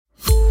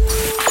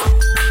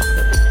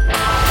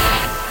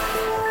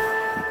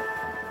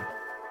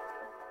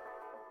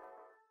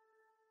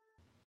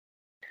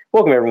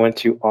Welcome everyone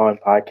to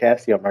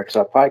OnPodcast, the On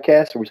Microsoft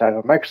podcast, where we talk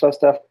about Microsoft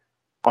stuff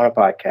on a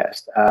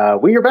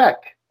podcast. We are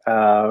back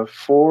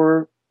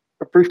for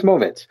a brief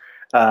moment.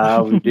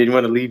 We didn't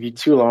want to leave you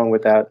too long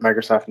without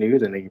Microsoft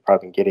news. I know you're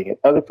probably getting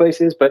it other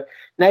places, but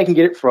now you can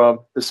get it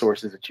from the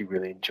sources that you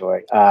really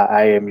enjoy.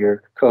 I am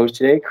your co-host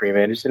today, Kareem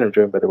Anderson. I'm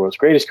joined by the world's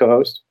greatest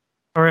co-host,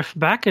 Arif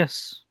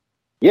Bacchus.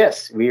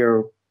 Yes, we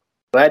are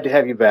glad to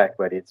have you back,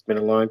 buddy. It's been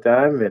a long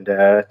time, and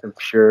I'm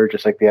sure,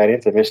 just like the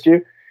audience, I missed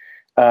you.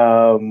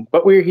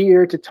 But we're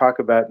here to talk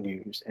about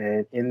news.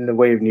 And in the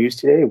way of news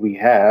today, we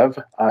have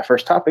our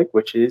first topic,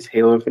 which is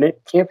Halo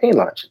Infinite campaign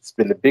launch. It's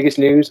been the biggest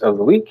news of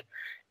the week,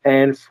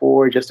 and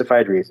for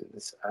justified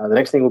reasons. The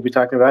next thing we'll be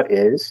talking about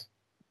is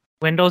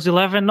Windows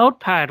 11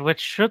 Notepad, which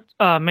should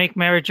make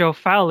Mary Jo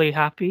Fowley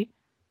happy.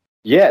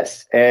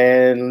 Yes,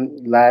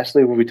 and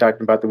lastly, we'll be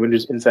talking about the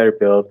Windows Insider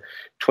Build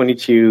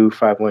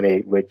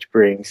 22.518, which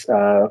brings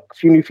a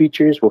few new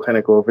features. We'll kind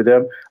of go over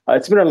them.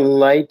 It's been a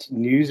light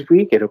news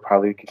week. It'll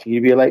probably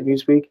continue to be a light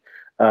news week,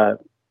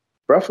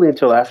 roughly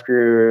until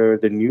after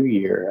the new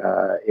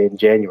year in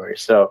January.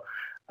 So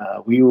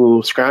we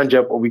will scrounge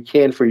up what we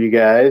can for you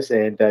guys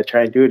and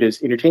try and do it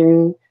as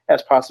entertaining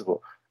as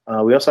possible.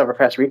 We also have our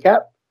fast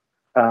recap,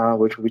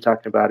 which we'll be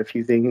talking about a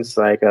few things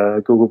like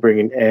Google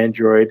bringing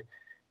Android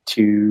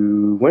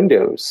to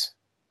Windows.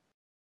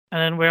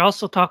 And then we're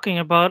also talking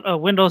about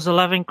Windows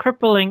 11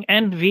 crippling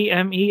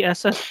NVMe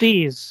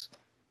SSDs.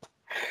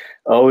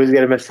 Always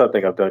got to mess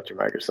something up, don't you,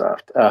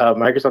 Microsoft?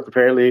 Microsoft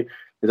apparently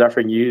is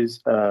offering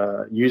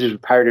users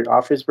with pirated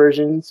Office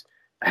versions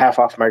half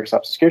off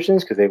Microsoft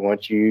subscriptions because they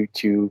want you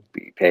to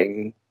be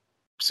paying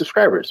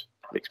subscribers.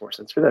 Makes more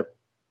sense for them.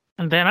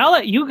 And then I'll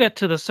let you get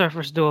to the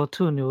Surface Duo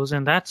 2 news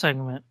in that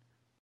segment.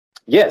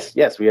 Yes,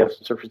 we have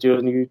some Surface Duo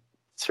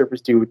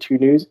 2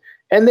 news.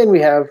 And then we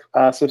have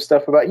some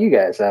stuff about you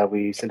guys.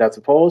 We sent out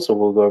some polls, so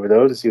we'll go over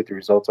those and see what the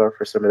results are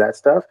for some of that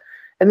stuff.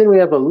 And then we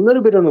have a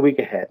little bit on the week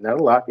ahead. Not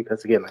a lot,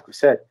 because, again, like we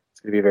said,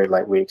 it's going to be a very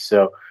light week.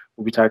 So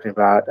we'll be talking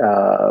about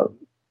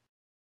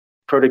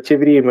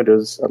productivity in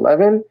Windows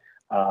 11,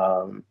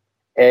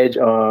 Edge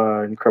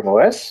on Chrome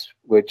OS,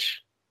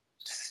 which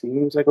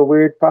seems like a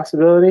weird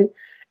possibility.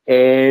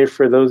 And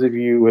for those of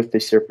you with the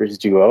Surface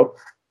Duo,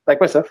 like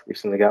myself,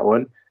 recently got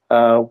one,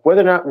 whether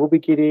or not we'll be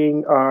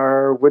getting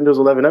our Windows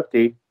 11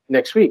 update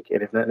next week.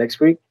 And if not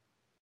next week,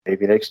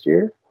 maybe next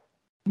year.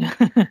 With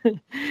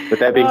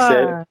that being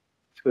said,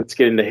 let's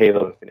get into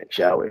Halo Infinite,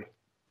 shall we?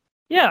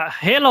 Yeah,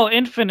 Halo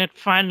Infinite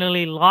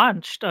finally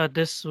launched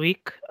this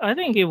week. I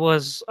think it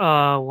was,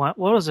 what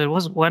was it?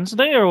 Was it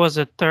Wednesday or was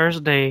it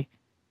Thursday?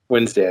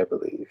 Wednesday, I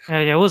believe. Yeah,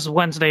 it was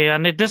Wednesday.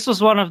 And this was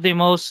one of the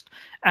most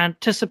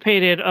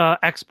anticipated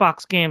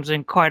Xbox games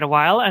in quite a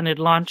while. And it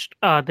launched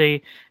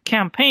the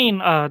campaign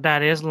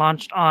that is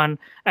launched on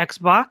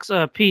Xbox,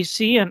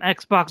 PC, and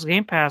Xbox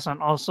Game Pass,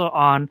 and also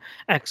on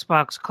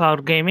Xbox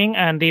Cloud Gaming.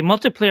 And the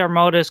multiplayer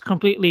mode is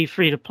completely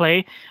free to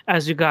play,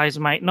 as you guys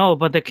might know.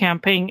 But the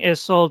campaign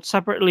is sold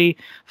separately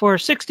for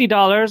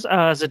 $60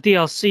 as a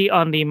DLC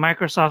on the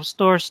Microsoft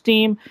Store,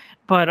 Steam.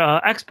 But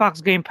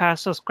Xbox Game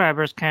Pass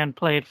subscribers can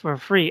play it for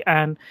free.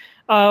 And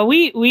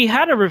we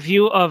had a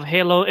review of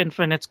Halo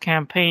Infinite's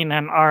campaign,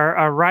 and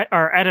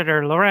our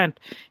editor, Laurent,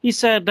 he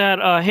said that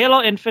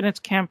Halo Infinite's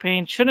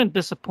campaign shouldn't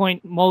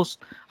disappoint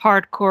most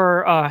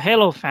hardcore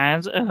Halo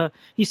fans.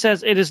 He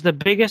says it is the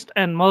biggest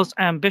and most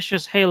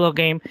ambitious Halo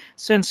game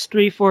since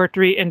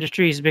 343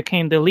 Industries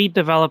became the lead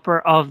developer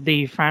of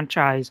the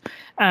franchise.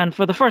 And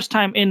for the first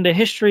time in the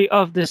history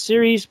of the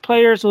series,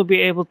 players will be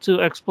able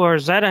to explore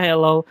Zeta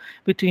Halo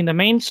between the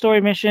main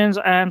story missions,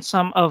 and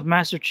some of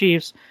Master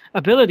Chief's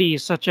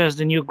abilities, such as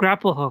the new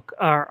grapple hook,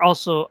 are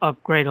also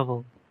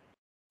upgradable.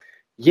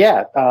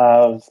 Yeah,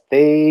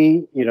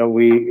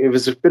 it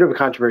was a bit of a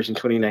controversy in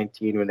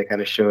 2019 when they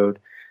kind of showed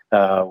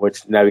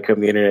what's now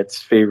become one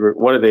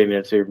of the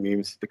internet's favorite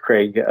memes, the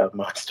Craig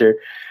monster.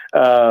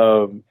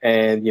 And,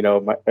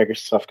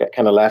 Microsoft got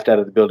kind of laughed out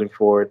of the building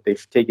for it.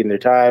 They've taken their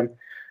time,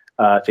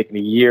 taken a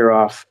year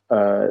off,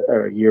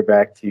 or a year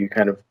back to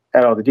kind of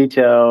add all the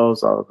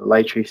details, all the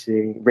ray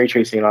tracing,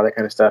 and all that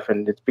kind of stuff.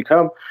 And it's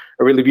become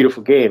a really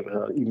beautiful game,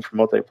 even for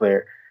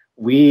multiplayer.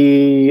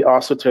 We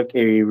also took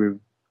a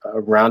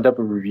roundup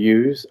of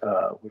reviews.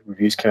 With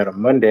reviews came out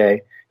on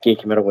Monday, game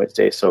came out on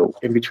Wednesday. So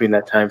in between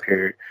that time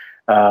period,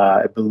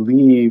 I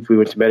believe we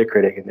went to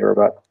Metacritic, and there were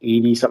about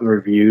 80-something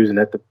reviews. And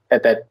at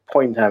that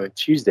point in time on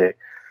Tuesday,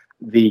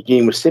 the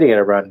game was sitting at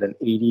around an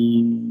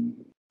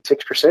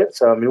 86%.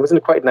 So it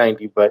wasn't quite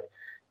 90, but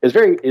it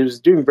was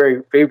doing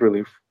very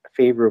favorably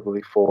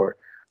for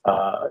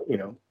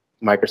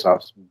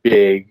Microsoft's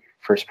big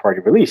first party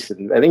release.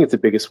 And I think it's the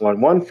biggest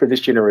one for this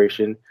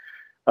generation,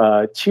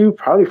 two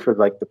probably for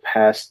like the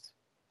past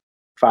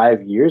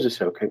 5 years or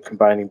so,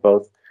 combining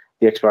both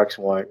the Xbox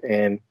One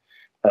and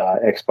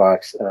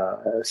Xbox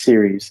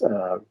Series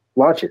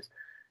launches.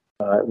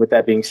 With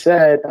that being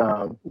said,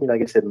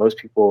 like I said, most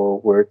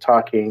people were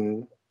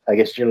talking, I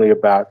guess, generally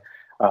about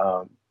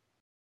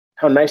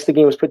how nice the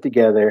game was put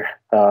together,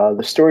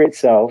 the story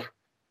itself,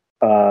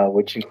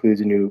 which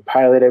includes a new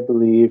pilot, I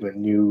believe, a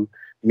new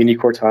Mini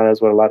Cortana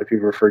is what a lot of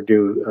people refer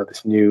to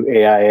this new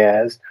AI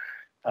as.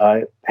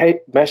 Hey,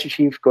 Master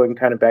Chief going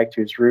kind of back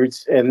to its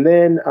roots, and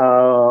then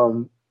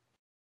some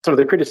of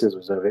the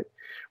criticisms of it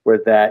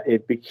were that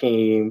it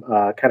became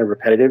kind of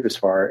repetitive as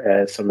far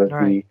as some of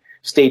the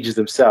stages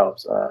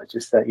themselves.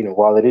 Just that,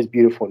 while it is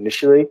beautiful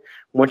initially,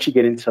 once you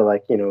get into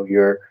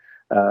your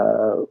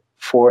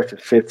fourth or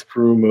fifth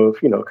room of,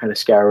 kind of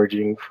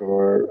scavenging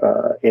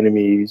for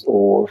enemies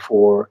or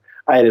for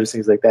items,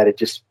 things like that, it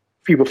just,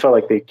 people felt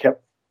like they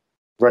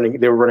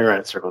were running around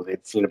in circles.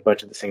 They'd seen a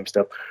bunch of the same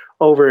stuff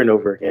over and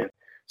over again.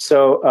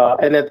 So,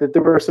 and that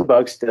there were some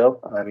bugs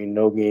still. I mean,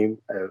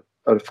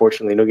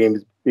 unfortunately, no game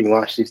is being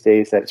launched these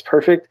days that is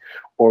perfect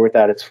or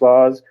without its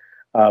flaws.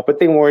 But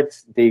they weren't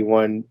day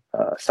one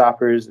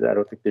stoppers. I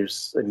don't think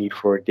there's a need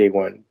for a day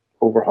one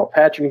overhaul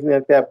patch or anything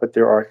like that. But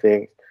there are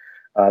things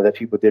that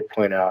people did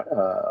point out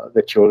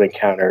that you'll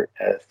encounter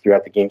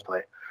throughout the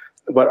gameplay.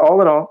 But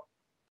all in all,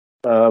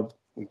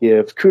 we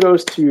give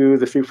kudos to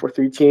the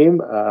 343 team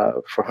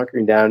for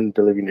hunkering down and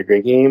delivering a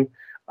great game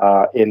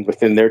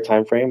within their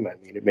time frame. I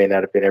mean, it may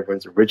not have been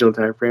everyone's original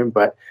time frame,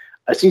 but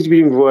it seems to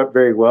be doing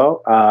very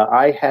well.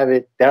 I have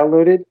it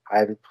downloaded. I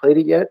haven't played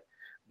it yet,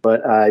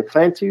 but I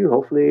plan to,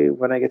 hopefully,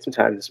 when I get some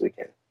time this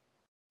weekend.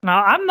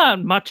 Now, I'm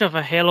not much of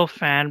a Halo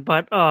fan,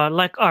 but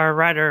like our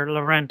writer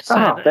Laurent said,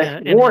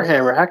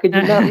 Warhammer, how could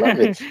you not love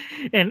it?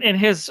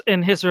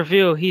 in his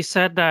review, he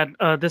said that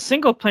the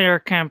single player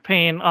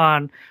campaign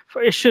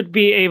it should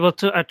be able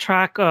to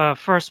attract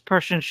first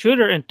person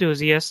shooter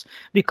enthusiasts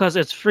because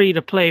it's free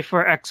to play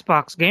for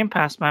Xbox Game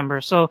Pass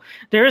members. So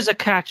there is a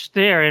catch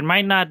there. It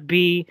might not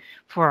be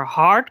for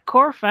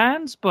hardcore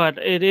fans, but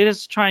it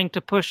is trying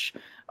to push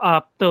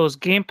up those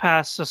Game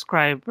Pass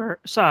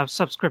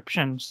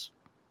subscriptions.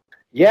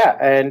 Yeah,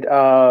 and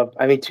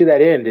I mean, to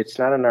that end, it's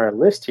not on our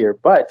list here,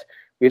 but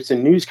we have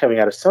some news coming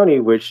out of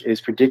Sony, which is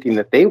predicting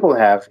that they will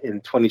have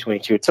in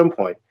 2022 at some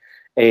point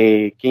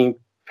a Game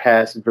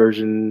Pass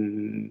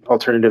version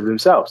alternative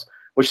themselves,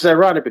 which is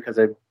ironic because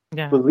I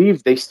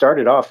believe they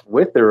started off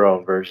with their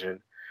own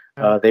version.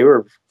 They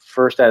were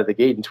first out of the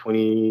gate in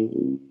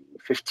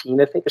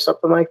 2015, I think, or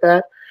something like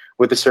that,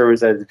 with a service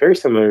that is very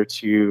similar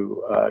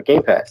to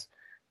Game Pass.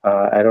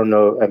 I don't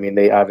know. I mean,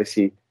 they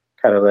obviously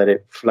kind of let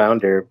it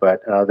flounder,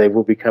 but they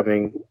will be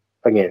coming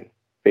again,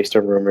 based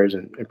on rumors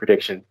and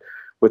prediction,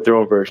 with their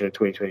own version in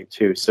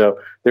 2022. So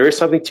there is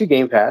something to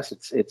Game Pass.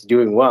 It's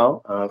doing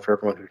well for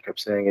everyone who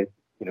kept saying it.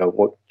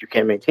 You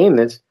can't maintain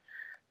this.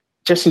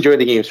 Just enjoy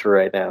the games for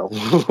right now.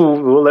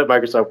 We'll let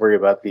Microsoft worry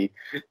about the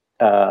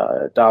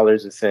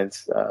dollars and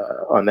cents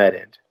on that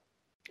end.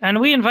 And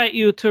we invite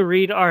you to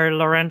read our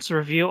Laurent's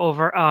review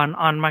over on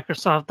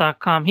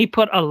Microsoft.com. He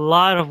put a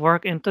lot of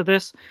work into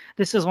this.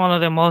 This is one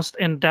of the most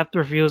in-depth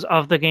reviews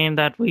of the game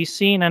that we've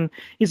seen, and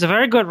he's a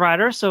very good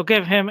writer, so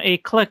give him a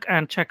click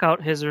and check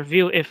out his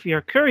review if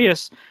you're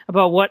curious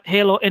about what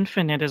Halo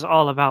Infinite is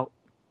all about.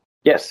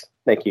 Yes,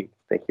 thank you.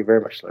 Thank you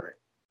very much, Laurent.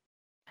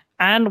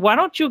 And why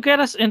don't you get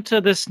us into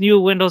this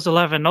new Windows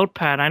 11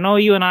 Notepad? I know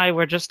you and I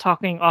were just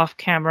talking off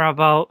camera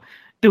about,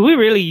 do we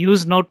really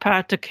use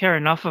Notepad to care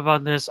enough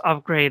about this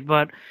upgrade?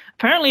 But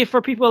apparently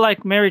for people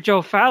like Mary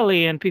Jo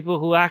Fowley and people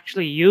who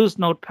actually use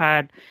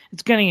Notepad,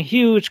 it's getting a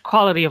huge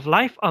quality of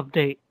life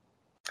update.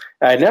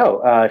 I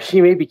know. She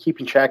may be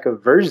keeping track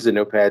of versions of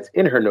Notepads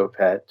in her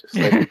Notepad, just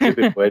like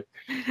Tippett would.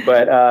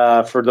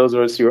 But for those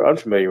of us who are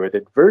unfamiliar with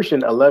it,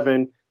 version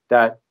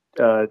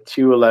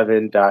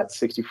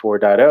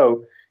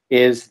 11.211.64.0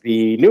 is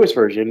the newest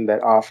version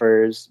that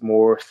offers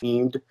more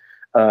thematic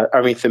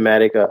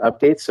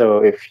updates. So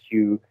if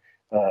you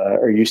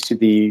are used to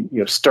the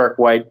stark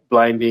white,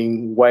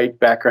 blinding white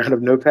background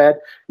of Notepad,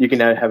 you can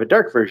now have a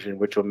dark version,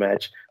 which will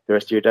match the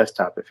rest of your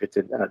desktop if it's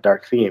a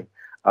dark theme.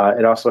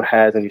 It also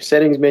has a new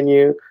settings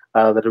menu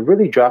that'll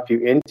really drop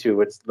you into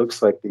what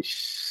looks like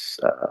this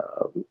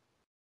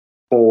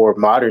more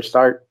modern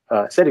start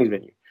settings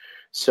menu.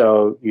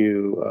 So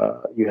you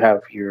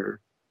have your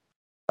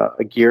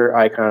a gear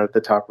icon at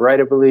the top right,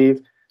 I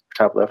believe,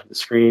 top left of the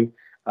screen.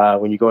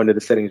 When you go into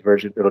the settings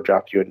version, it'll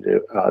drop you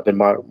into the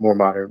more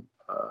modern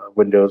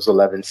Windows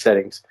 11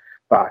 settings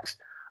box.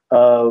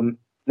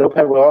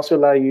 Notepad will also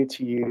allow you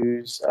to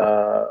use,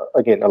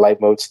 again, a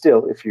light mode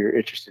still, if you're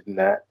interested in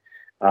that.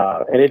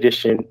 In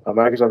addition,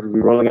 Microsoft will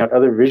be rolling out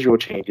other visual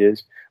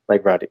changes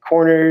like rounded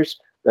corners,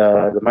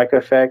 the mic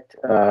effect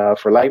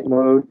for light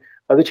mode.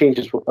 Other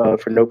changes for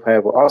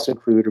Notepad will also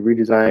include a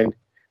redesigned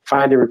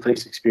find and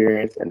replace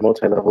experience and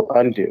multi-level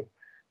undo.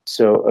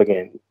 So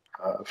again,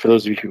 for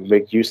those of you who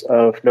make use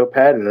of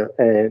Notepad,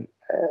 and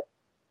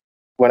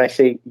when I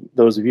say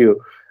those of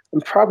you,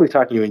 I'm probably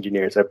talking to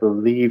engineers. I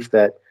believe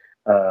that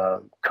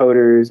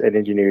coders and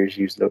engineers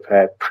use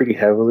Notepad pretty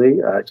heavily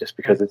just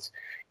because it's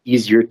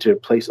easier to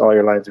place all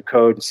your lines of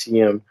code and see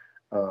them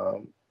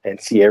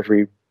and see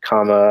every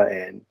comma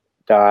and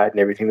dot and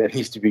everything that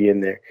needs to be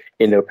in there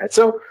in Notepad.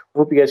 So I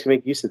hope you guys can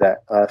make use of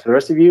that. For the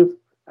rest of you,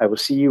 I will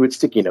see you with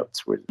sticky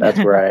notes. That's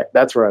where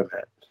I'm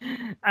at.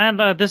 And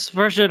this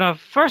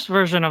first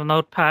version of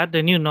Notepad,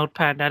 the new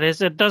Notepad that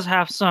is, it does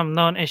have some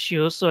known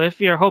issues. So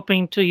if you're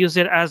hoping to use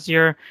it as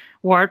your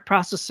word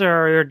processor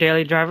or your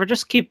daily driver,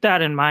 just keep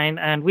that in mind.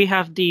 And we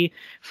have the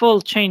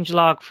full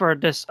changelog for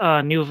this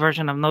new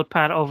version of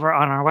Notepad over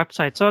on our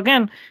website. So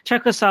again,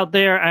 check us out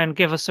there and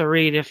give us a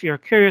read if you're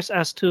curious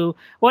as to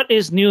what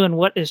is new and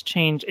what is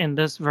changed in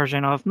this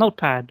version of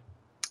Notepad.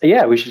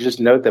 Yeah, we should just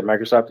note that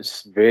Microsoft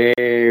is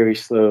very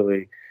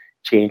slowly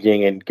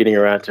changing and getting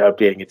around to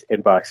updating its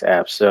inbox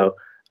app. So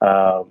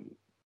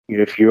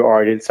if you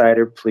are an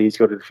insider, please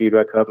go to the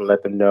feedback hub and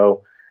let them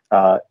know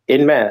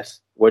en masse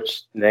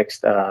which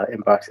next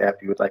inbox app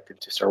you would like them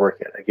to start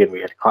working on. Again, we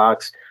have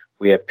clocks,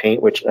 we have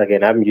Paint, which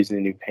again, I'm using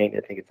the new Paint.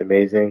 I think it's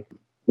amazing.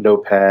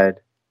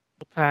 Notepad.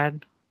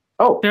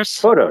 Oh, there's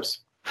Photos.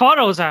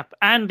 Photos app,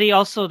 and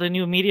also the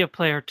new media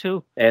player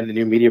too. And the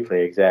new media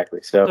player,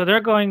 exactly. So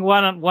they're going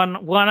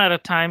one at a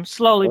time,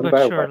 slowly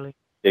but surely. One.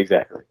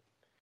 Exactly.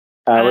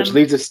 Which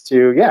leads us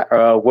to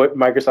what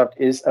Microsoft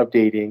is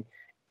updating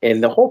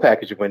in the whole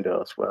package of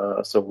Windows.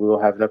 So we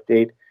will have an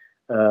update.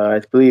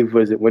 I believe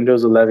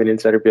Windows 11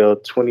 Insider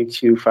Build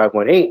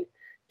 22518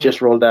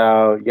 just rolled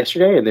out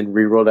yesterday and then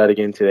re-rolled out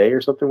again today or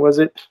something. Was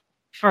it?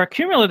 For a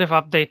cumulative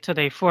update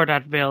today for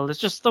that build. It's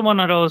just one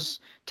of those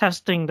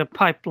testing the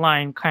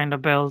pipeline kind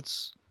of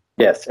builds.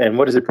 Yes, and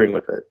what does it bring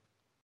with it?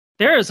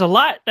 There is a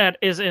lot that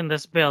is in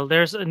this build.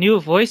 There's a new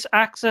voice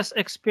access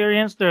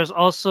experience. There's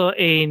also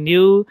a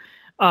new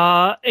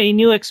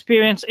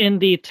experience in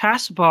the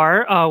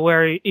taskbar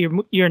where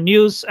your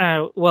news,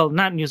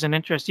 not news and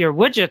interest, your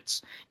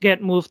widgets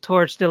get moved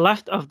towards the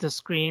left of the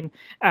screen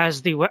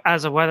as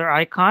a weather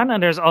icon.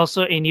 And there's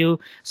also a new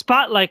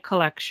spotlight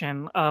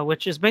collection,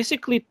 which is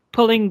basically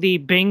pulling the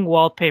Bing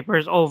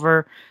wallpapers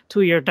over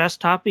to your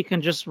desktop. You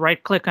can just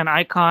right-click an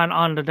icon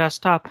on the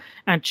desktop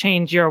and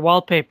change your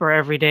wallpaper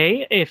every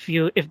day if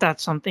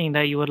that's something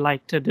that you would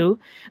like to do.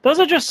 Those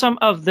are just some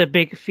of the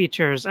big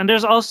features. And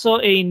there's also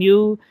a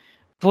new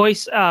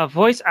voice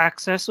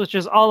access, which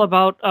is all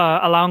about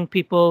allowing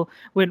people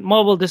with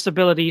mobile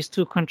disabilities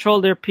to control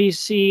their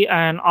PC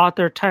and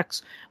author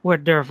text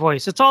with their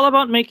voice. It's all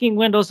about making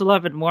Windows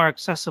 11 more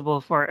accessible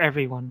for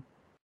everyone.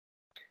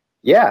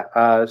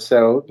 Yeah.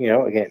 So,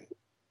 again,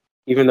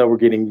 even though we're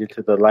getting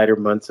into the lighter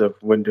months of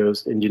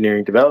Windows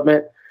engineering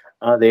development,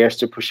 they are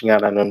still pushing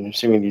out, and I'm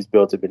assuming these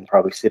builds have been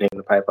probably sitting in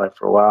the pipeline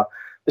for a while.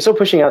 They're still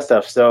pushing out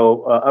stuff.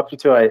 So up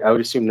until I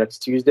would assume next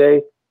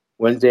Tuesday,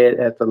 Wednesday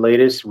at the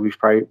latest, we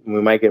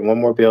might get one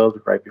more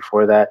build right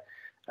before that.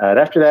 And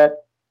after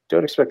that,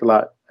 don't expect a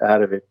lot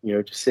out of it.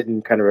 Just sit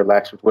and kind of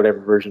relax with whatever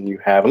version you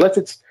have, unless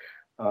it's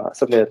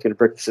something that's going to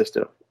break the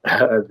system.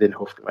 Then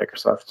hopefully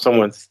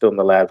someone's still in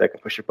the lab that can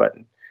push a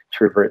button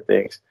to revert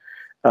things.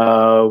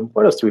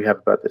 What else do we have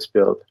about this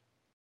build?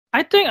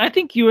 I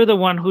think you were the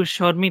one who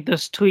showed me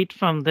this tweet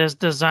from this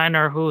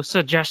designer who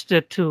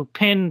suggested to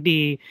pin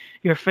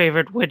your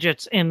favorite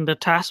widgets in the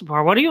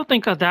taskbar. What do you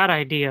think of that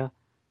idea?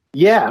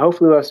 Yeah,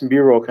 hopefully we'll have some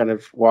B-roll kind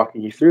of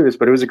walking you through this,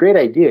 but it was a great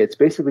idea. It's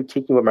basically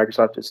taking what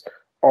Microsoft is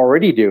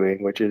already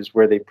doing, which is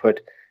where they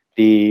put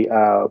the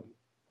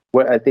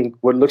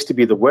what looks to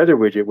be the weather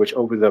widget, which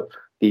opens up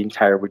the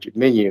entire widget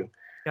menu.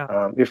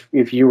 Yeah.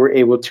 If you were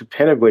able to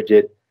pin a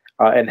widget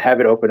and have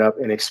it open up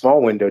in a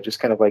small window, just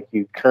kind of like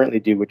you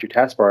currently do with your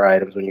taskbar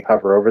items when you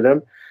hover over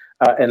them,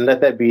 and let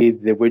that be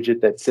the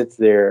widget that sits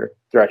there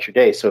throughout your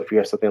day. So if you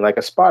have something like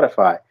a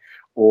Spotify,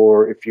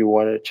 or if you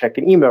want to check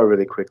an email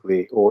really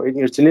quickly, or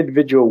it's an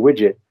individual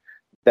widget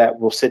that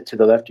will sit to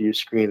the left of your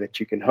screen that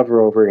you can hover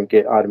over and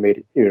get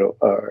automated,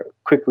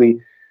 quickly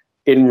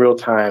in real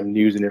time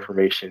news and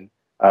information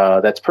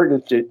that's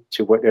pertinent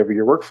to whatever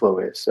your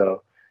workflow is.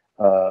 So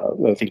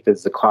I think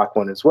there's the clock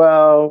one as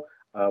well,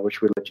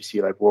 which would let you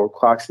see like world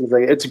clocks, things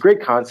like that. It's a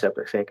great concept,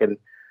 I think. And,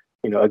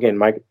 again,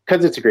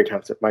 because it's a great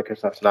concept,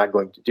 Microsoft's not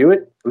going to do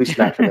it, at least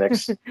not for the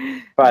next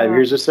 5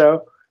 years or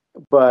so.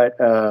 But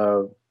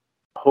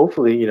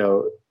hopefully,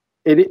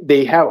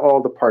 they have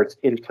all the parts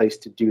in place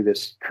to do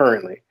this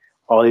currently.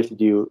 All they have to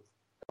do,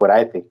 what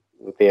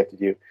they have to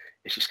do,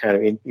 is just kind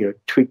of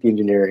tweak the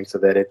engineering so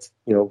that it's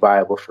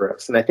viable for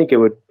us. And I think it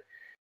would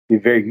be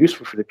very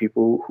useful for the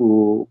people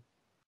who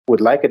would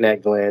like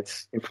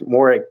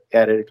more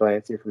at a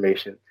glance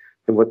information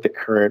than what the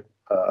current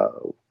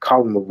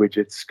column of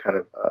widgets kind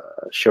of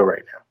show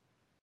right now.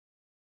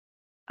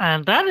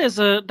 And that is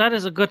a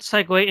good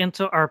segue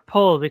into our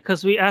poll,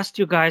 because we asked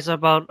you guys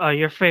about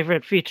your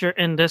favorite feature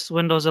in this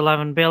Windows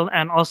 11 build,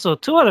 and also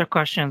 2 other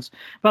questions.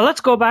 But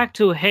let's go back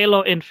to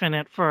Halo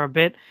Infinite for a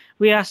bit.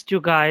 We asked you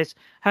guys,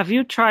 have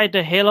you tried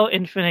the Halo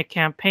Infinite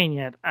campaign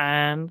yet?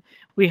 And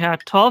we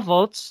had 12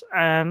 votes,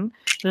 and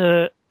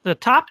the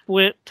top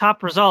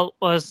result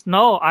was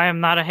no, I am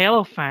not a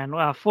Halo fan.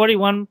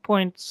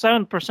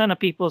 41.7% of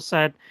people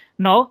said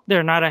no,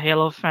 they're not a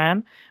Halo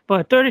fan.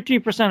 But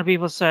 33% of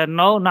people said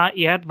no, not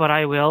yet, but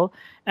I will.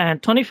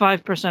 And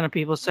 25% of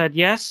people said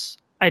yes,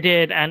 I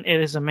did, and it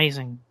is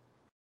amazing.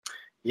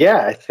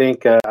 Yeah, I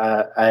think I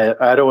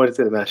don't want to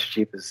say the Master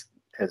Chief has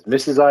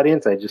missed his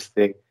audience. I just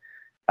think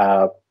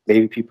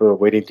maybe people are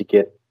waiting to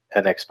get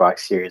an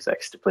Xbox Series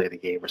X to play the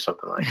game or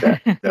something like that.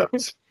 Who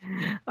knows?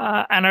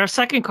 And our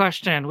second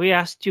question, we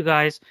asked you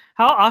guys,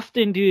 how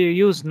often do you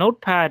use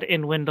Notepad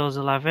in Windows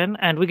 11?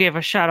 And we gave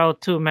a shout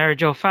out to Mary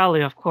Jo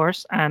Fowley, of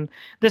course. And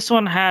this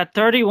one had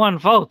 31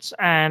 votes,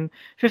 and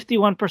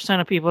 51%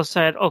 of people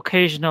said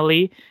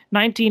occasionally,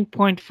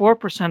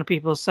 19.4% of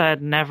people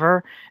said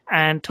never,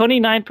 and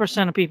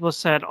 29% of people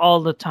said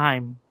all the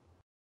time.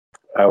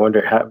 I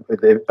wonder how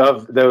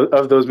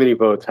of those many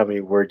votes, how many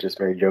were just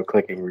Mary Jo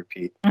clicking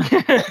repeat?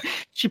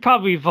 She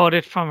probably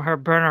voted from her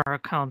burner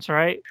accounts,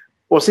 right?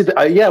 Well, see,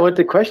 yeah. What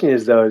the question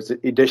is though is,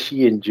 does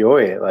she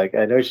enjoy it? Like,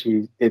 I know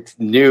it's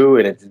new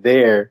and it's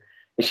there,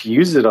 and she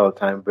uses it all the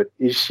time. But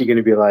is she going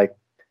to be like,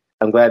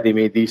 I'm glad they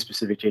made these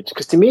specific changes?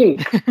 Because to me,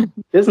 it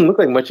doesn't look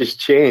like much has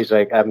changed.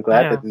 Like, I'm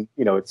glad that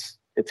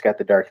it's got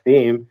the dark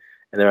theme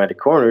and they're at the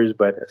corners.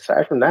 But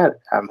aside from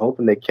that, I'm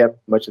hoping they kept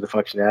much of the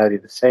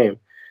functionality the same.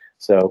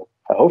 So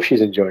I hope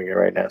she's enjoying it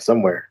right now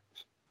somewhere.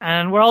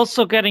 And we're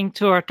also getting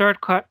to our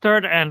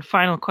third and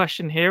final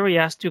question here. We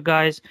asked you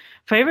guys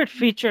favorite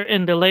feature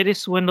in the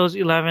latest Windows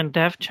 11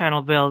 Dev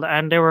Channel build,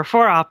 and there were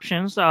 4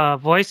 options: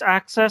 voice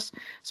access,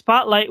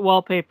 spotlight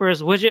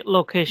wallpapers, widget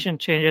location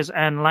changes,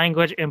 and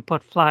language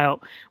input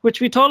flyout, which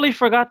we totally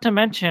forgot to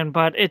mention,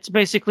 but it's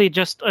basically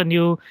just a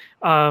new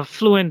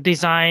fluent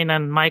design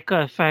and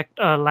mica effect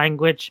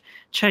language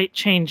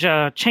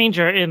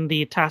changer in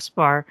the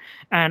taskbar.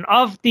 And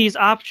of these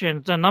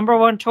options, the number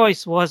one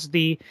choice was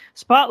the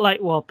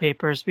spotlight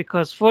wallpapers,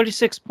 because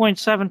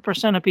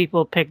 46.7% of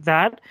people picked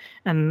that.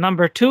 And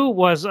number 2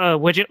 was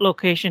widget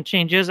location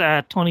changes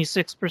at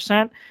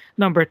 26%.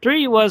 Number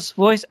 3 was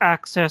voice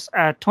access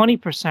at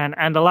 20%.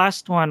 And the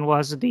last one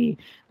was the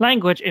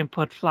language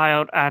input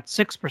flyout at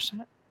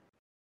 6%.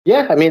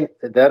 Yeah, I mean,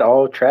 that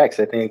all tracks.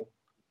 I think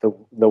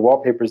the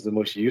wallpaper is the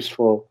most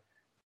useful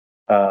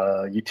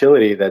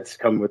utility that's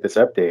come with this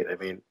update. I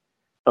mean,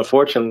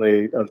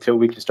 unfortunately, until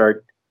we can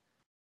start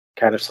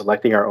kind of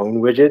selecting our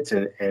own widgets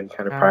and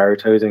kind of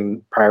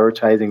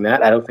prioritizing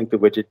that, I don't think the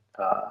widget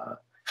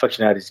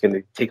functionality is going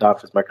to take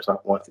off as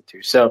Microsoft wants it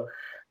to. So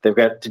they've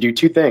got to do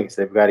 2 things.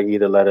 They've got to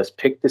either let us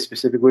pick the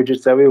specific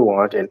widgets that we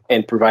want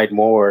and provide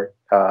more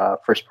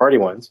first-party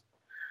ones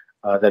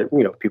that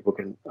people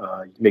can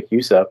make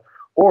use of,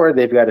 or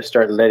they've got to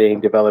start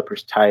letting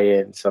developers tie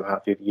in somehow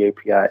through the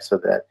API so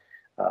that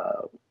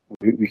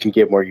we can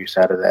get more use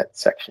out of that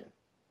section.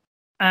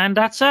 And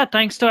that's it.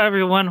 Thanks to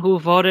everyone who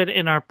voted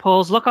in our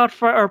polls. Look out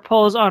for our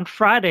polls on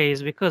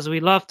Fridays, because we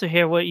love to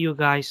hear what you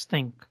guys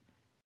think.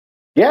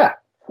 Yeah.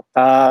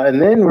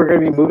 And then we're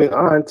going to be moving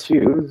on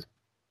to,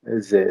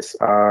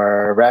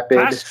 our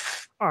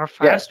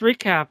fast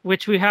recap,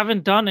 which we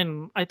haven't done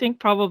in, I think,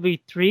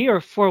 probably 3 or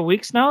 4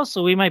 weeks now.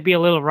 So we might be a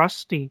little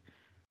rusty.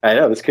 I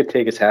know, this could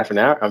take us half an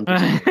hour. I'm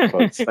just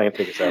it's not going to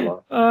take us that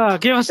long.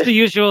 Give us the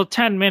usual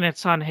 10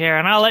 minutes on here,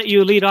 and I'll let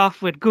you lead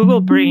off with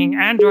Google bringing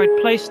Android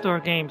Play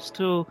Store games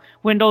to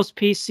Windows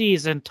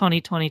PCs in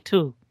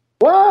 2022.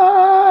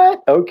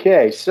 What?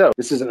 Okay, so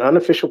this is an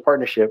unofficial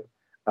partnership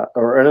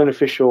or an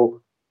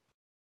unofficial,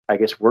 I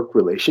guess, work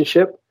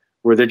relationship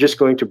where they're just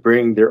going to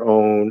bring their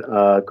own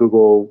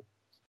Google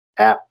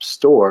App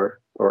Store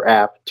or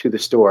app to the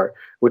store,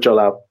 which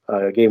allow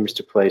gamers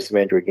to play some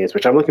Android games,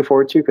 which I'm looking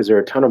forward to because there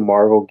are a ton of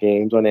Marvel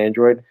games on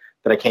Android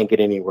that I can't get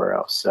anywhere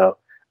else. So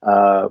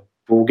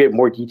we'll get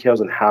more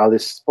details on how the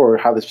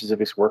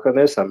specifics work on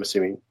this, I'm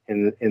assuming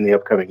in the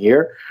upcoming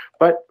year.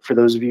 But for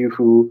those of you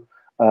who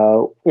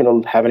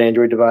have an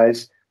Android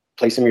device,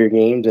 play some of your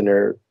games and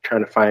are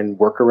trying to find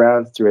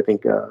workarounds through, I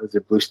think, is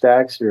it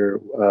BlueStacks or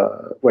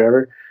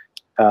whatever?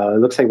 It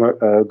looks like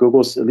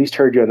Google's at least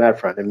heard you on that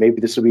front, and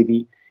maybe this will be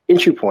the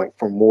entry point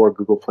for more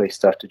Google Play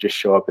stuff to just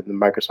show up in the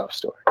Microsoft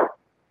Store.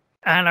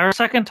 And our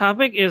second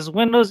topic is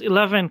Windows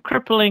 11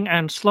 crippling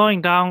and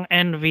slowing down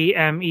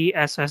NVMe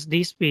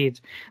SSD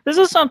speeds. This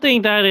is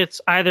something that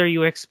it's either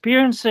you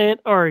experience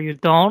it or you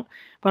don't.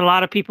 But a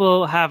lot of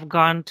people have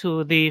gone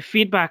to the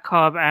Feedback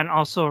Hub and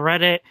also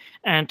Reddit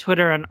and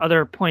Twitter and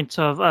other points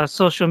of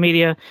social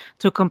media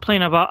to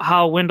complain about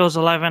how Windows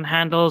 11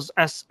 handles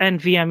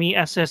NVMe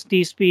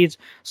SSD speeds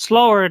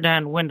slower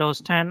than Windows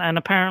 10. And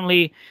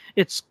apparently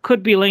it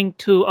could be linked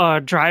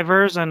to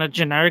drivers and a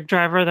generic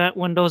driver that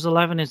Windows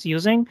 11 is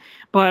using.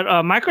 But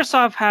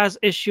Microsoft has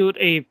issued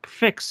a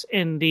fix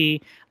in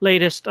the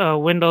latest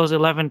Windows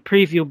 11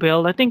 preview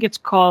build. I think it's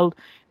called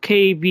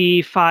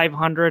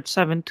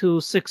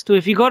KB5007262.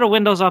 If you go to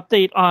Windows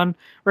Update on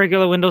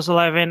regular Windows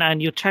 11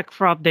 and you check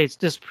for updates,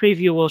 this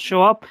preview will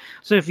show up.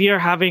 So if you're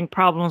having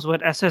problems with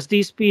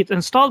SSD speeds,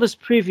 install this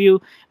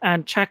preview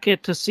and check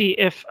it to see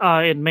if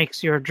it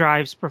makes your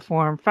drives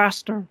perform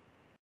faster.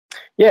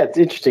 Yeah, it's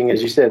interesting.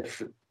 As you said,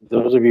 for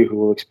those of you who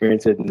will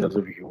experience it and those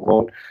of you who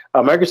won't,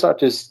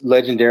 Microsoft is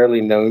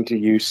legendarily known to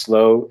use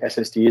slow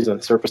SSDs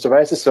on Surface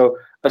devices. So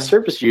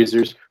Surface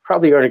users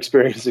probably aren't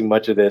experiencing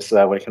much of this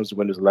when it comes to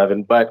Windows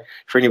 11. But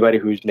for anybody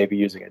who's maybe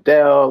using a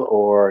Dell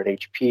or an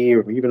HP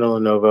or even a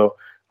Lenovo,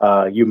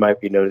 you might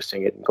be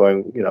noticing it and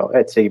going,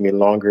 it's taking me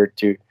longer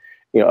to,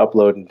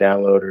 upload and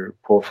download or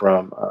pull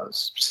from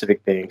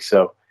specific things.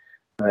 So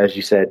as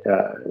you said,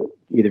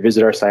 either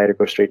visit our site or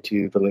go straight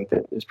to the link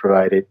that is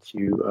provided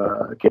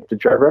to get the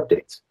driver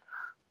updates.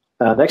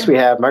 Next, we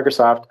have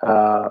Microsoft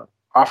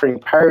offering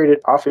pirated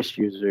Office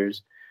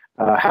users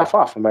half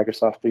off a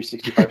Microsoft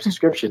 365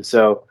 subscription.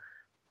 So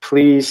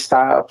please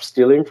stop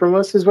stealing from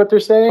us, is what they're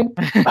saying.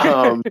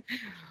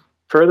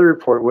 Per the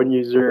report, one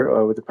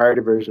user with the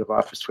pirated version of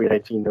Office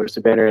 2019 noticed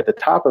a banner at the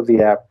top of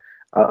the app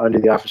under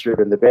the Office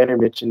ribbon. The banner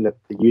mentioned that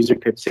the user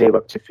could save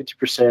up to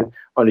 50%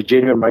 on a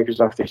genuine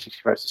Microsoft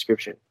 365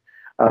 subscription,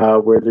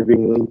 where they're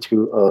being linked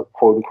to a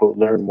quote-unquote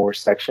learn more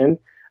section.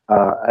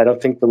 I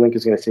don't think the link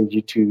is going to send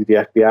you to the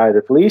FBI or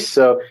the police.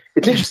 So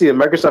it's interesting that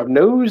Microsoft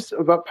knows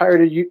about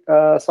pirated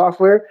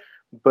software,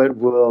 but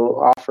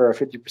will offer a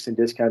 50%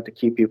 discount to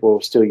keep people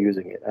still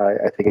using it.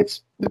 I think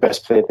it's the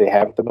best play that they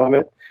have at the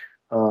moment.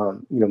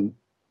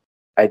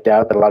 I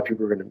doubt that a lot of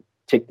people are going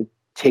to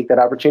take that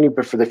opportunity,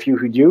 but for the few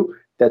who do,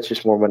 that's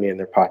just more money in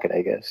their pocket,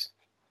 I guess.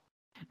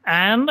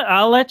 And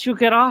I'll let you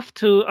get off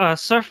to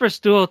Surface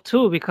Duo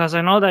 2, because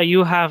I know that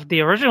you have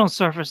the original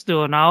Surface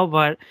Duo now,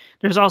 but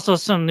there's also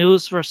some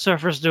news for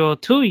Surface Duo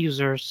 2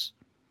 users.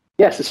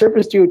 Yes, the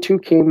Surface Duo 2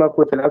 came up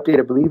with an update,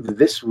 I believe,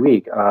 this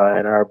week,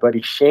 and our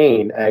buddy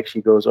Shane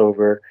actually goes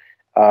over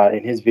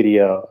in his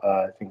video,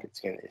 I think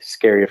it's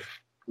Scary if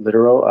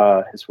Literal,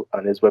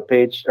 on his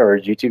webpage or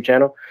his YouTube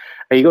channel.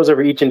 And he goes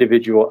over each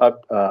individual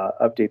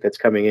update that's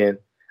coming in.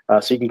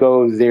 So you can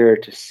go there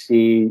to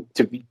see,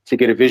 to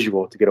get a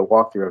visual, to get a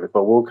walkthrough of it.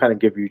 But we'll kind of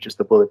give you just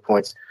the bullet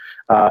points.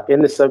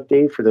 In this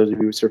update, for those of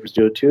you with Surface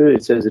Duo 2,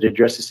 it says it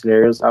addresses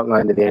scenarios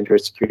outlined in the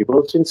Android Security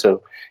Bulletin.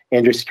 So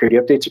Android security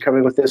updates are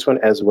coming with this one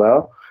as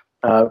well.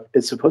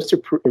 It's supposed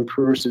to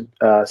improve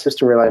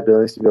system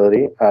reliability and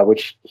stability,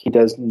 which he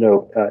does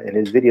note in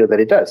his video that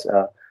it does.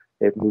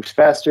 It moves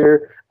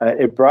faster.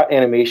 It brought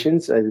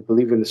animations. I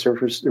believe when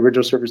the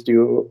original Surface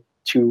Duo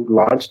 2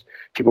 launched,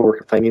 people were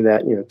complaining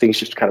that things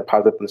just kind of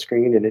popped up on the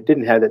screen, and it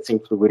didn't have that same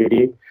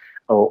fluidity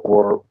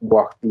or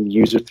walk the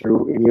user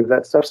through any of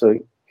that stuff. So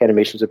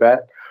animations are bad.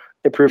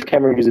 Improved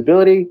camera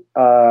usability.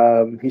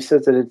 He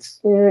says that it's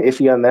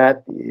iffy on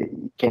that. It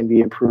can be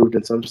improved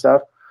in some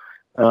stuff.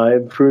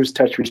 Improves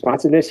touch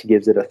responsiveness. He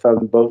gives it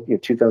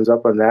two thumbs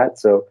up on that.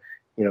 So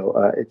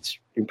it's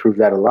improved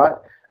that a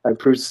lot.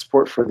 Improves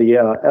support for the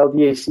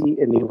LDAC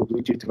enabled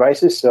Bluetooth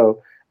devices.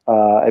 So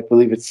I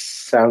believe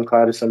it's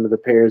SoundCloud is some of the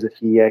pairs that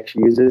he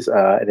actually uses,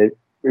 and it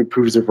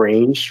improves the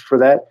range for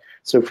that.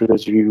 So for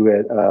those of you who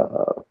had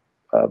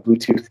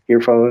Bluetooth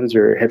earphones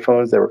or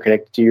headphones that were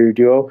connected to your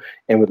Duo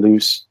and would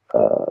lose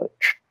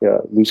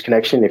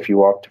connection if you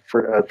walked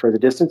for further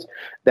distance,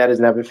 that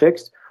has now been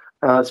fixed.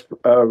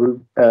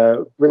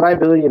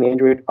 Reliability in the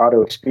Android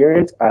Auto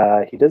experience.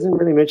 He doesn't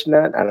really mention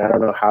that, and I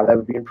don't know how that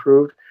would be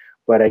improved.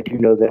 But I do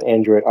know that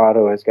Android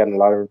Auto has gotten a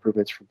lot of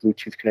improvements for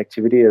Bluetooth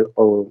connectivity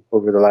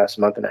over the last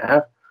month and a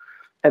half.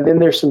 And then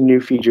there's some new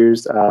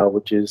features,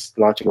 which is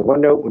launching a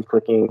OneNote when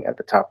clicking at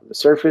the top of the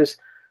Surface.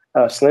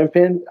 Slim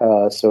Pin,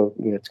 so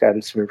it's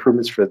gotten some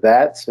improvements for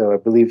that. So I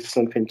believe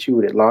Slim Pin 2,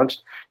 when it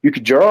launched, you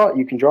can draw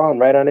and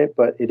write on it,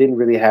 but it didn't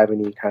really have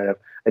any kind of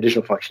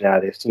additional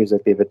functionality. It seems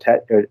like they've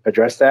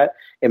addressed that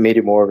and made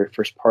it more of a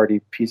first-party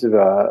piece of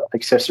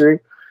accessory.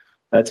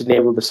 It's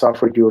enabled the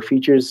software duo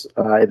features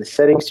in the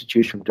settings to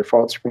choose from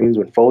default screens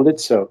when folded.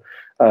 So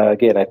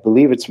again, I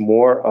believe it's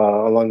more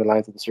along the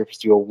lines of the Surface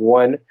Duo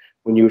 1.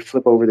 When you would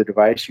flip over the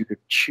device, you could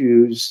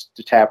choose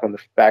to tap on the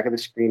back of the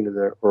screen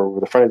or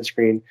the front of the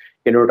screen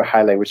in order to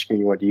highlight which screen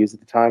you wanted to use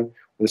at the time.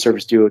 When the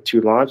Surface Duo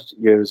 2 launched,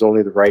 it was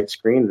only the right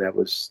screen that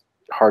was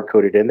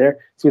hard-coded in there.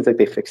 Seems like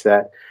they fixed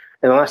that.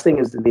 And the last thing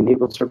is that the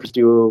enabled Surface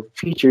Duo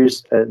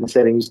features in the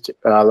settings to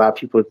allow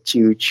people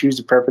to choose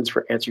a preference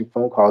for answering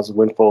phone calls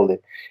when folded.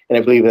 And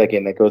I believe,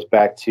 again, that goes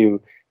back to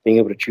being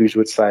able to choose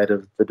which side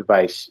of the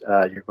device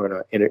you're going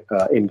to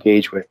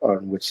engage with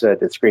on which side of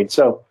the screen.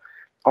 So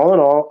all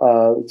in all,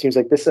 it seems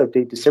like this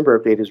December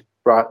update, has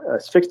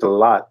fixed a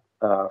lot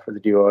for the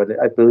Duo. And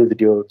I believe the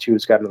Duo 2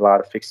 has gotten a lot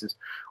of fixes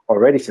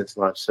already since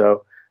launch.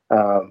 So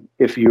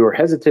if you're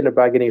hesitant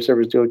about getting a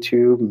Surface Duo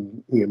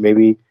 2,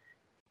 maybe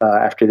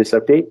after this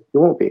update, you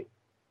won't be.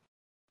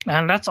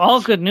 And that's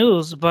all good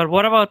news. But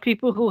what about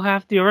people who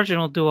have the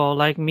original Duo,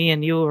 like me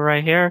and you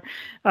right here?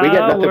 We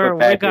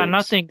got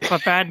nothing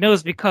but bad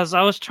news because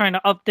I was trying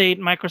to update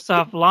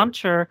Microsoft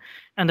Launcher,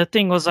 and the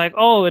thing was like,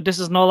 "Oh, this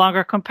is no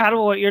longer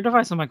compatible with your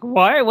device." I'm like,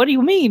 "Why? What do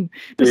you mean?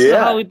 This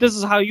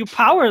is how you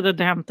power the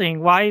damn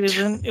thing. Why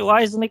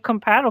isn't it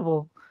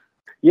compatible?"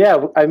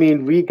 Yeah, I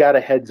mean, we got a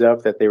heads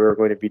up that they were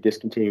going to be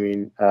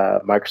discontinuing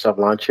Microsoft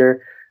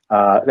Launcher.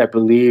 And I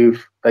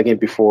believe, again,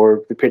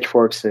 before the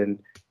pitchforks and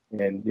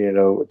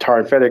tar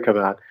and feather come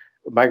out,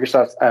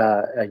 Microsoft's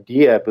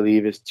idea, I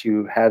believe, is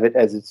to have it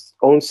as its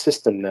own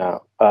system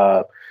now.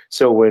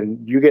 So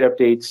when you get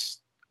updates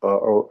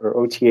or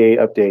OTA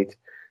updates,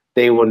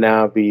 they will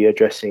now be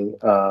addressing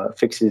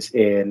fixes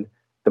in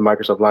the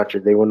Microsoft Launcher.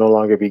 They will no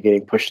longer be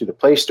getting pushed to the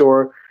Play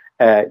Store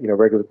at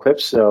regular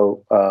clips.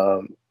 So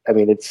I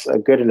mean, it's a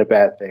good and a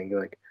bad thing.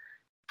 Like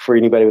for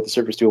anybody with the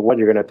Surface Duo 1,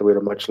 you're going to have to wait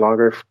a much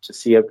longer to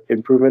see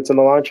improvements in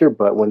the launcher.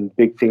 But when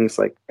big things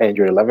like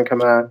Android 11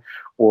 come out,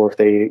 or if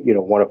they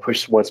want to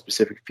push one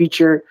specific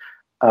feature,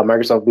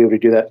 Microsoft will be able to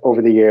do that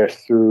over the air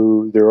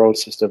through their own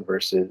system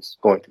versus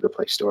going through the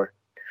Play Store.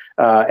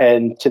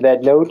 And to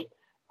that note,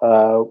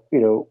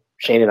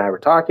 Shane and I were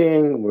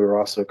talking. We were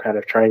also kind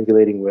of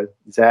triangulating with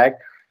Zach.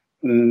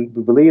 We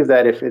believe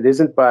that if it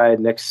isn't by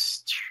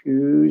next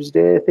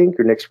Tuesday, I think,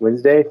 or next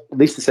Wednesday, at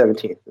least the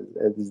 17th,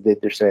 as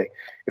they're saying,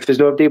 if there's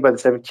no update by the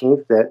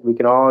 17th, that we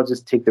can all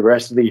just take the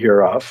rest of the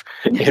year off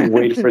and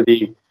wait for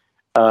the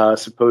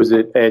supposed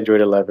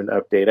Android 11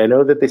 update. I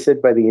know that they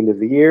said by the end of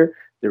the year.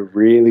 They're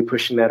really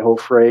pushing that whole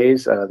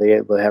phrase. They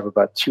have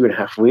about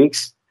 2.5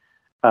 weeks.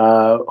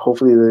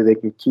 Hopefully they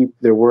can keep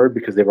their word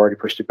because they've already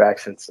pushed it back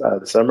since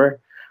the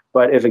summer.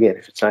 But if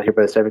it's not here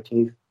by the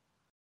 17th,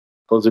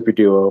 close up your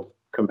Duo.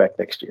 Come back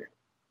next year.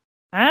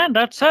 And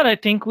that said, I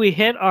think we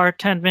hit our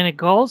 10-minute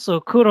goal,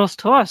 so kudos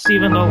to us,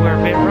 even though we're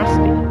a bit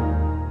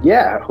rusty.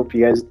 Yeah, I hope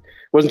you guys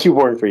wasn't too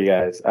boring for you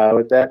guys.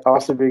 With that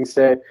also being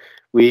said,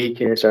 we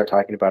can start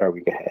talking about our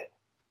week ahead.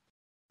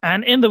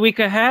 And in the week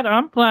ahead,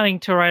 I'm planning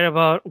to write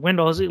about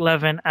Windows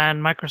 11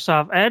 and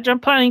Microsoft Edge. I'm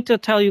planning to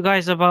tell you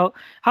guys about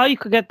how you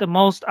could get the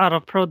most out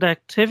of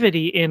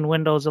productivity in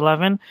Windows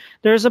 11.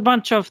 There's a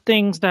bunch of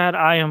things that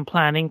I am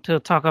planning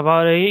to talk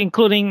about,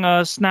 including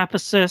Snap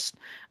Assist,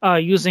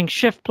 using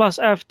Shift plus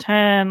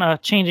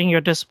F10, changing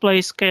your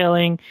display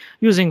scaling,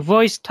 using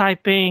voice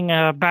typing,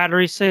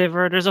 battery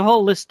saver. There's a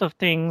whole list of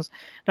things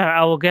that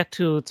I will get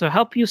to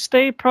help you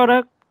stay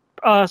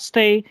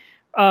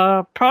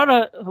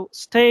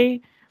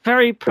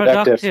very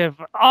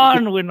productive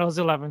on Windows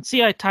 11.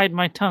 See, I tied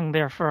my tongue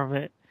there for a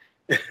bit.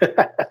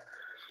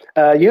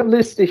 You have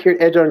listed here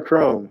Edge on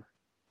Chrome.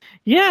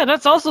 Yeah,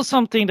 that's also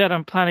something that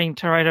I'm planning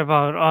to write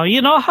about.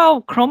 You know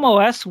how Chrome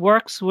OS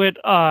works with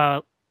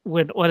Linux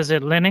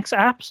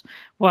apps?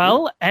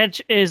 Well,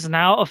 Edge is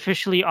now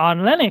officially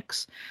on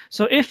Linux.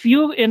 So if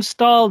you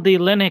install the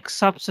Linux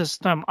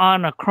subsystem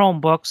on a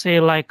Chromebook, say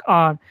like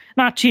on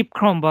not cheap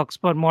Chromebooks,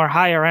 but more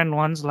higher end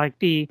ones like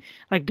the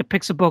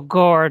Pixelbook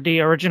Go or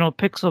the original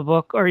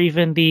Pixelbook or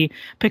even the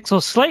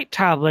Pixel Slate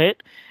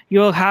tablet,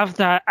 you'll have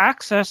that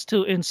access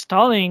to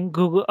installing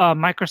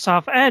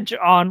Microsoft Edge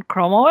on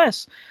Chrome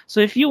OS.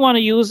 So if you want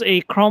to use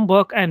a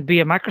Chromebook and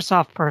be a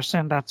Microsoft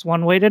person, that's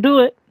one way to do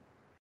it.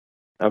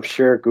 I'm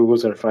sure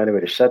Google's going to find a way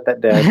to shut that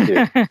down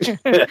too.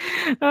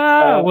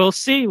 We'll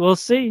see. We'll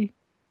see.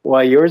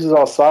 While yours is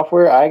all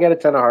software, I got a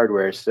ton of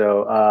hardware.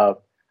 So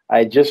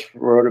I just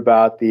wrote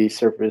about the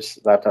Surface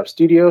Laptop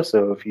Studio.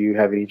 So if you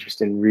have any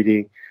interest in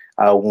reading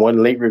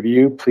one late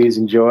review, please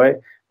enjoy.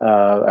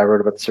 I wrote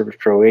about the Surface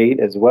Pro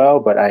 8 as well,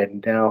 but I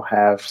now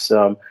have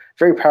some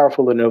very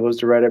powerful Lenovo's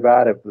to write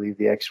about. I believe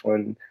the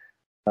X1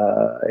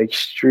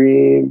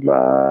 Extreme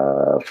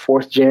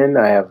 4th Gen.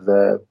 I have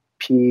the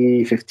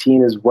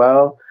P15 as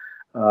well,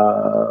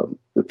 the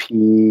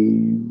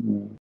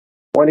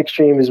P1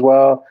 Extreme as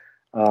well.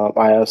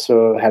 I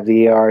also have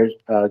the AR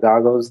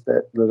goggles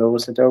that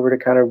Lenovo sent over to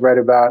kind of write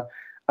about,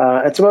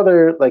 and some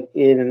other like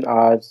in and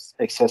odds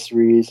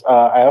accessories.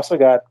 I also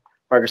got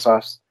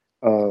Microsoft's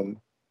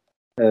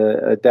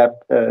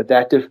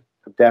adaptive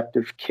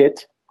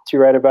kit to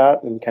write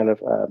about, and kind of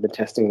been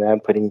testing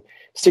that, putting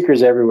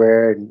stickers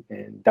everywhere and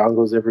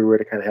dongles everywhere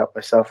to kind of help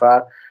myself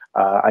out.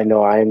 I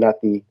know I am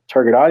not the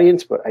target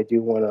audience, but I do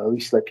want to at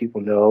least let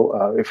people know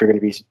if you're going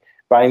to be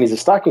buying these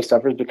as stocking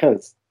stuffers,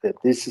 because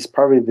this is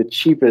probably the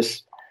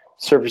cheapest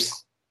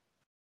Surface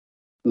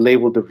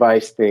labeled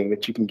device thing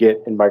that you can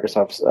get in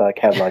Microsoft's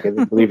catalog. I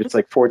believe it's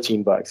like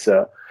 $14.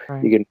 So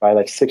right. You can buy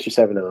like 6 or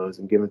 7 of those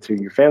and give them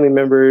to your family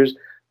members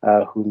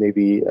who may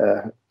be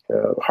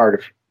hard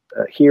of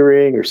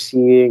hearing or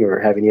seeing or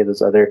have any of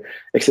those other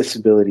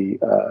accessibility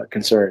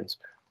concerns.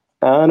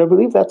 And I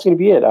believe that's going to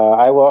be it.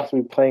 I will also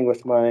be playing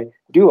with my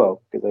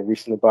Duo because I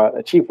recently bought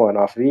a cheap one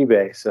off of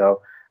eBay.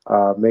 So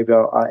maybe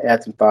I'll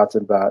add some thoughts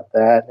about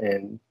that.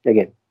 And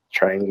again,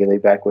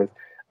 triangulate back with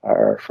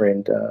our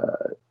friend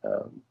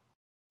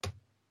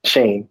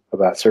Shane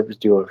about Surface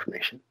Duo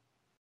information.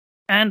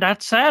 And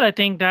that said, I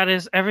think that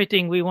is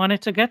everything we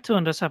wanted to get to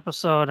in this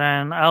episode.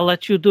 And I'll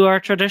let you do our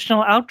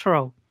traditional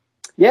outro.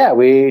 Yeah,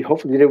 we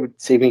hopefully did it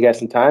saving you guys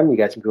some time. You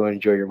guys can go and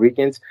enjoy your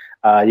weekends.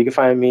 You can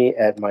find me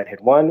at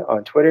Mindhead1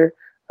 on Twitter.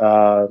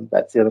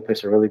 That's the other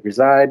place I really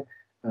reside.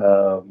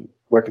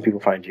 Where can people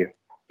find you?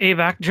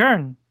 Avac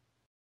Jern.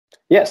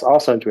 Yes,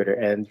 also on Twitter.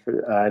 And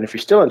if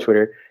you're still on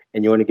Twitter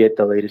and you want to get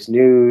the latest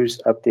news,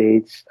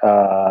 updates,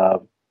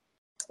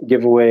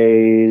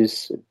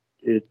 giveaways,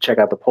 check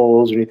out the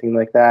polls or anything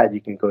like that, you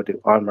can go to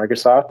On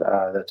Microsoft.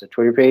 That's a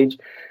Twitter page.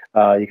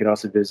 You can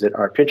also visit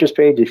our Pinterest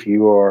page if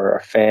you are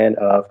a fan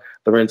of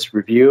Laurent's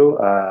review.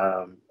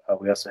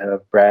 We also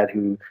have Brad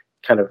who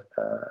kind of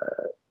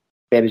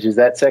manages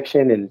that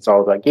section, and it's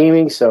all about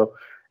gaming. So,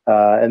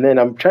 and then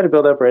I'm trying to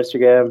build up our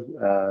Instagram.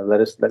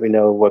 Let me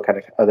know what kind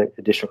of other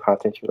additional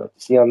content you'd like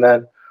to see on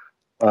that.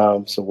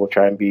 So we'll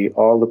try and be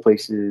all the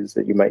places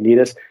that you might need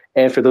us.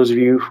 And for those of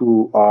you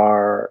who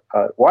are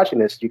watching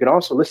this, you can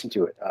also listen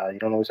to it. You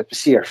don't always have to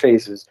see our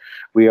faces.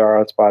 We are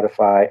on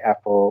Spotify,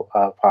 Apple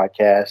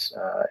Podcasts,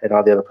 and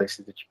all the other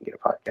places that you can get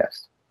a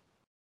podcast.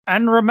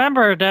 And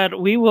remember that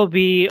we will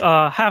be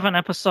have an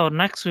episode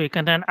next week,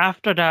 and then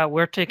after that,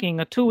 we're taking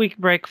a 2-week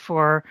break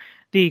for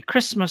the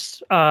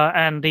Christmas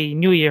and the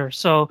New Year.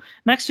 So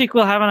next week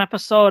we'll have an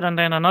episode, and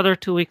then another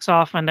 2 weeks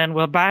off, and then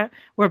we're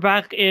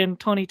back in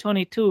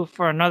 2022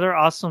 for another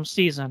awesome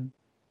season.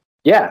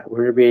 Yeah, we're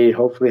going to be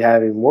hopefully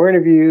having more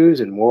interviews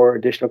and more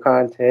additional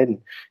content.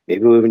 And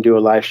maybe we'll even do a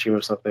live stream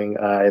or something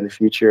in the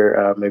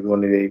future, maybe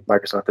one of the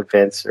Microsoft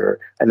events or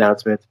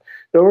announcements.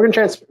 So we're going to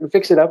try and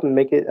fix it up and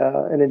make it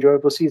an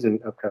enjoyable season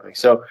upcoming.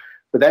 So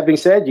with that being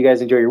said, you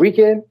guys enjoy your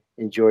weekend,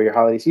 enjoy your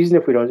holiday season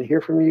if we don't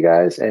hear from you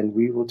guys, and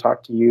we will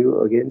talk to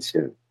you again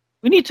soon.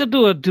 We need to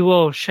do a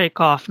duo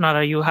shake-off now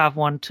that you have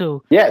one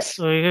too. Yes.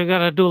 So you got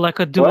to do like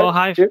a duo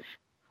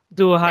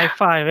do a high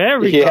five.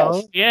 There we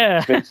go.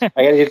 Yeah. I got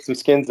to get some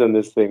skins on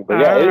this thing. But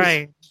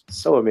yeah, it's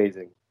so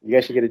amazing. You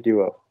guys should get a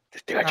duo.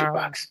 Just do it,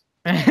 Jukebox.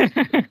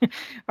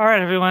 All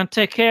right, everyone.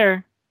 Take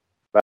care.